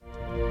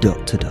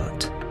Dot to Dot,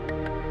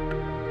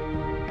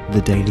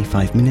 the daily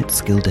 5-minute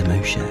skill demo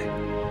show.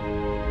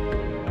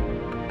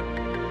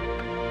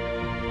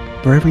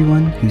 For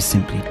everyone who's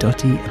simply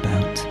dotty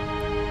about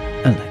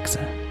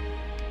Alexa.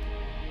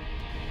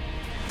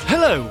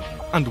 Hello,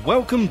 and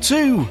welcome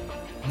to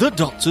the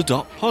Dot to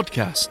Dot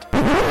podcast.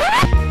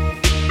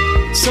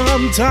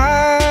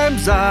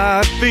 Sometimes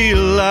I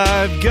feel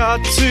I've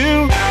got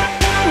to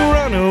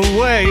run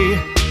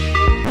away.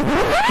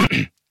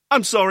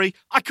 I'm sorry,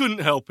 I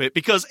couldn't help it,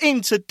 because in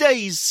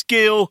today's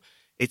skill,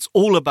 it's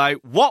all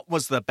about what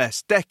was the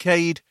best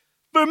decade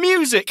for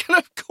music. And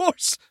of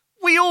course,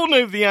 we all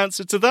know the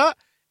answer to that.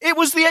 It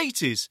was the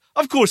 80s.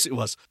 Of course it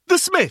was. The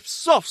Smiths,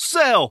 Soft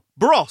Cell,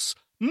 Bros,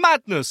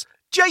 Madness,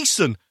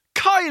 Jason,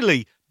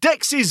 Kylie,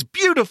 Dex's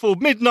beautiful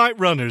Midnight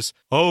Runners.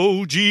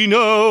 Oh,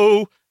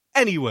 Gino.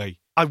 Anyway,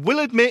 I will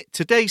admit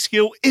today's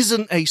skill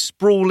isn't a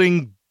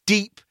sprawling,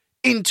 deep,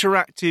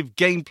 interactive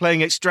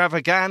game-playing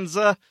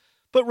extravaganza,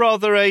 but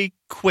rather a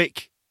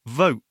quick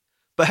vote.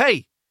 But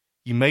hey,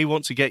 you may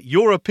want to get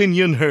your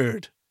opinion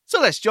heard.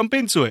 So let's jump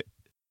into it.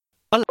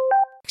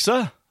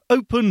 Alexa,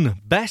 open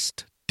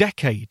Best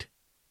Decade.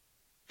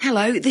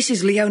 Hello, this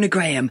is Leona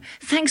Graham.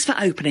 Thanks for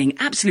opening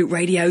Absolute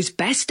Radio's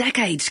Best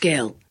Decade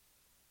skill.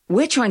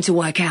 We're trying to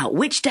work out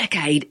which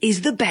decade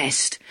is the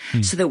best,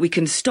 so that we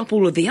can stop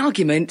all of the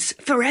arguments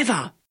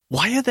forever.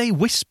 Why are they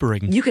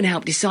whispering? You can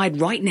help decide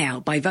right now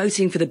by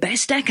voting for the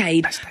best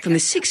decade from the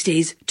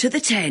 60s to the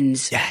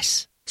 10s.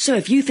 Yes. So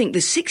if you think the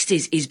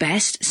 60s is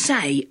best,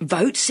 say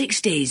vote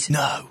 60s.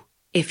 No.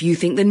 If you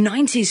think the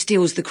 90s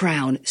steals the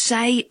crown,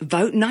 say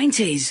vote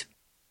 90s.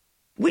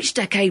 Which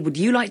decade would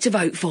you like to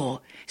vote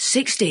for?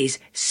 60s,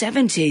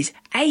 70s,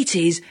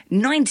 80s,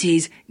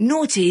 90s,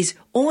 noughties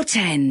or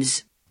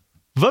 10s?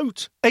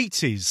 Vote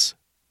 80s.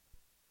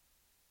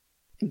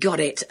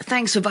 Got it.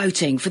 Thanks for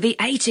voting for the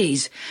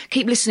 80s.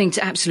 Keep listening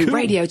to Absolute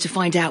Radio to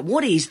find out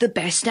what is the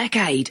best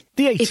decade.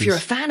 The 80s. If you're a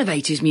fan of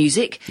 80s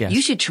music, Yes.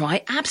 you should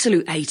try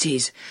Absolute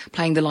 80s,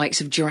 playing the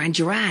likes of Duran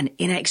Duran,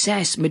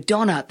 INXS,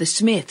 Madonna, The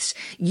Smiths,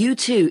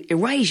 U2,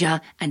 Erasure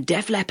and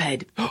Def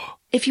Leppard.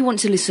 If you want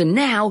to listen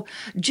now,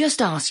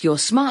 just ask your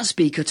smart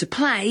speaker to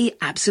play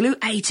Absolute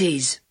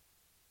 80s.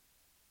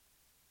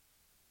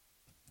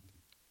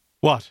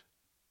 What?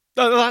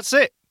 Oh, that's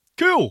it.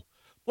 Cool.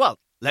 Well,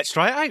 let's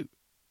try it out.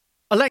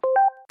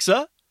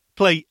 Alexa,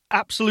 play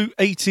Absolute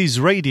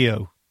 80s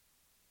Radio.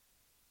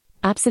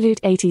 Absolute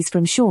 80s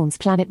from Sean's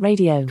Planet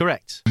Radio.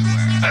 Correct.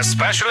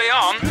 Especially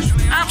on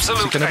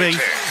Absolute What's it gonna be?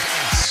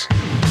 80s.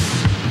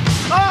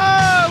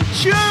 Oh,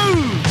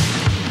 June!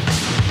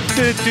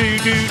 Do do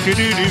do do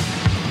do do.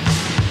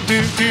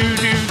 Do do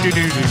do do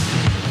do do.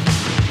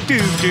 Do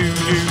do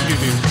do do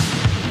do.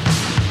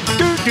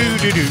 Do do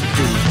do do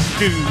do.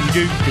 Do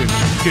do do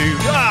do.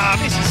 Ah,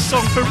 this is a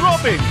song for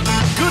Robin,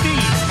 Goody,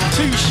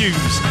 Two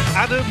Shoes,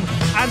 Adam,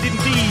 and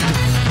indeed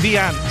the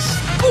Ants.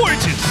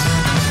 Gorgeous!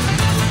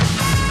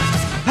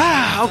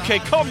 Ah, okay,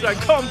 calm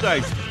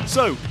down.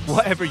 So,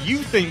 whatever you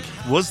think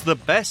was the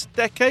best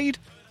decade,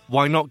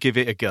 why not give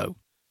it a go?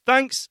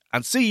 Thanks,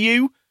 and see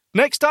you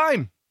next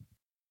time.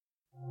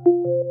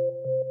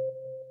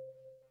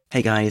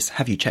 Hey guys,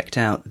 have you checked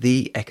out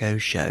The Echo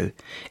Show?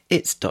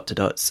 It's Dot to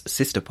Dot's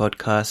sister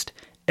podcast.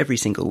 Every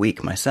single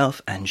week,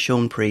 myself and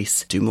Sean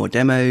Priest do more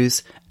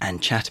demos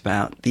and chat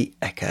about the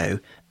Echo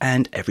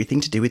and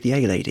everything to do with the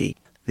A-Lady.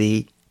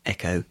 The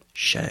Echo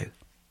Show.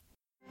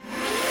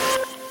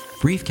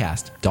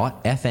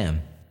 Briefcast.fm